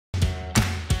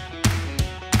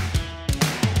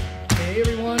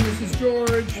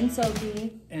George. And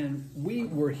Sophie. And we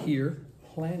were here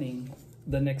planning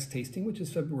the next tasting, which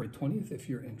is February 20th, if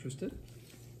you're interested.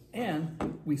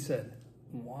 And we said,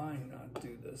 why not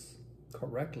do this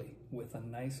correctly with a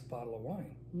nice bottle of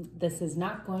wine? This is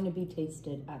not going to be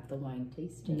tasted at the wine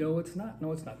tasting. No, it's not.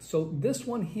 No, it's not. So this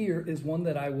one here is one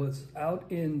that I was out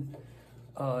in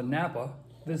Napa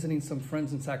visiting some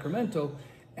friends in Sacramento.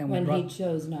 And when he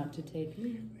chose not to take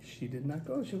me. She did not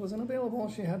go. She wasn't available.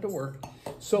 She had to work.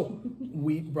 So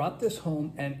we brought this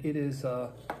home, and it is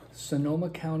Sonoma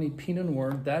County Pinot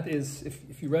Noir. That is,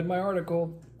 if you read my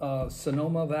article,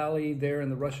 Sonoma Valley there in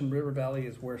the Russian River Valley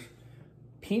is where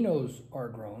Pinots are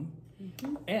grown.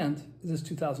 And this is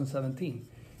 2017.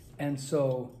 And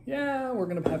so, yeah, we're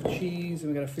going to have cheese,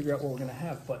 and we got to figure out what we're going to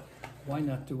have. But why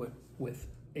not do it with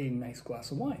a nice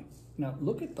glass of wine? Now,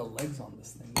 look at the legs on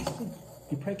this thing.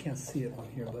 You probably can't see it on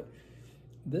here, but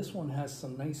this one has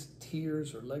some nice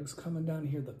tears or legs coming down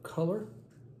here. The color.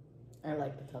 I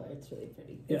like the color. It's really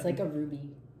pretty. Yeah. It's like a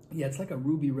ruby. Yeah, it's like a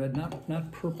ruby red,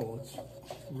 not purple. It's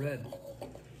red.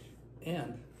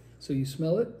 And so you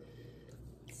smell it.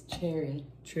 It's cherry.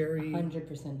 Cherry.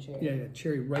 100% cherry. Yeah,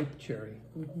 cherry, ripe cherry.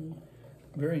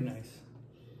 Very nice.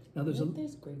 Now there's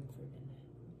there's grapefruit in it,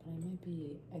 but I might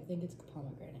be. I think it's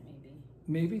pomegranate,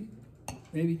 maybe.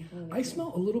 Maybe. I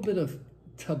smell a little bit of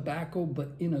tobacco,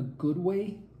 but in a good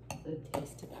way. It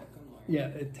tastes tobacco more. Yeah,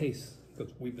 it tastes,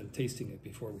 because we've been tasting it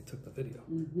before we took the video.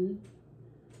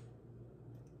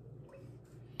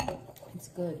 It's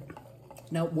good.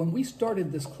 Now, when we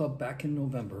started this club back in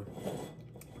November,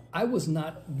 I was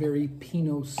not very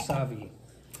Pinot savvy.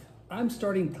 I'm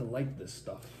starting to like this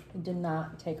stuff. We did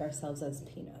not take ourselves as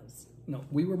Pinots. No,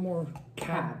 we were more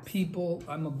cab people.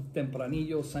 I'm a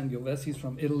Tempranillo, Sangiovesis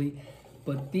from Italy.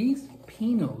 But these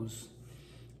Pinots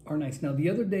are nice. Now, the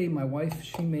other day, my wife,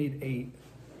 she made a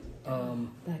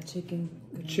that chicken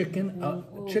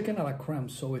a la creme.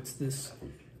 So it's this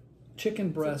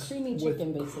chicken breast creamy with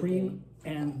chicken, basically. cream,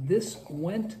 and this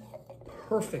went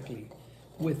perfectly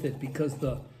with it because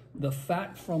the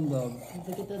fat from the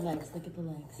look at the legs. Look at the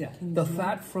legs. Yeah, the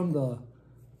fat from the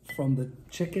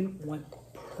chicken went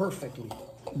perfectly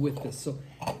with this. So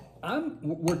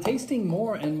we're tasting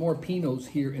more and more Pinots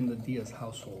here in the Diaz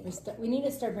household. We need to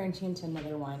start branching into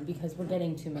another wine because we're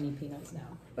getting too many Pinots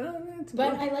now.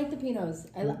 But I like the Pinots.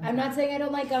 I'm not saying I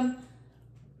don't like them.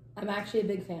 I'm actually a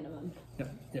big fan of them.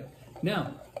 Yeah.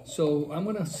 Now, so I'm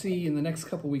gonna see in the next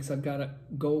couple weeks. I've got to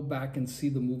go back and see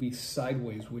the movie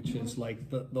Sideways, which is like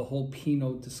the whole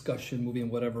Pinot discussion movie and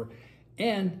whatever.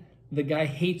 And the guy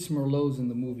hates Merlots in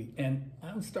the movie, and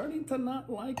I'm starting to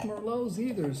not like Merlots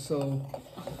either. So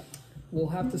we'll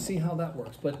have to see how that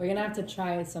works. But we're gonna have to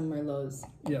try some Merlots.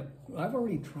 Yeah, I've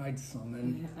already tried some,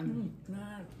 and I'm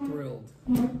not thrilled.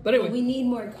 But anyway, we need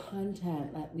more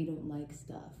content that we don't like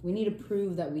stuff. We need to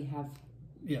prove that we have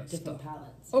different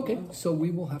palates. Okay, so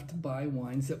we will have to buy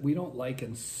wines that we don't like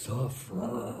and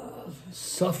suffer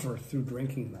through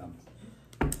drinking them.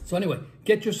 So anyway,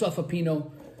 get yourself a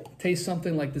Pinot. Taste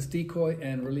something like this Decoy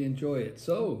and really enjoy it.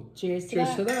 So, cheers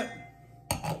to that.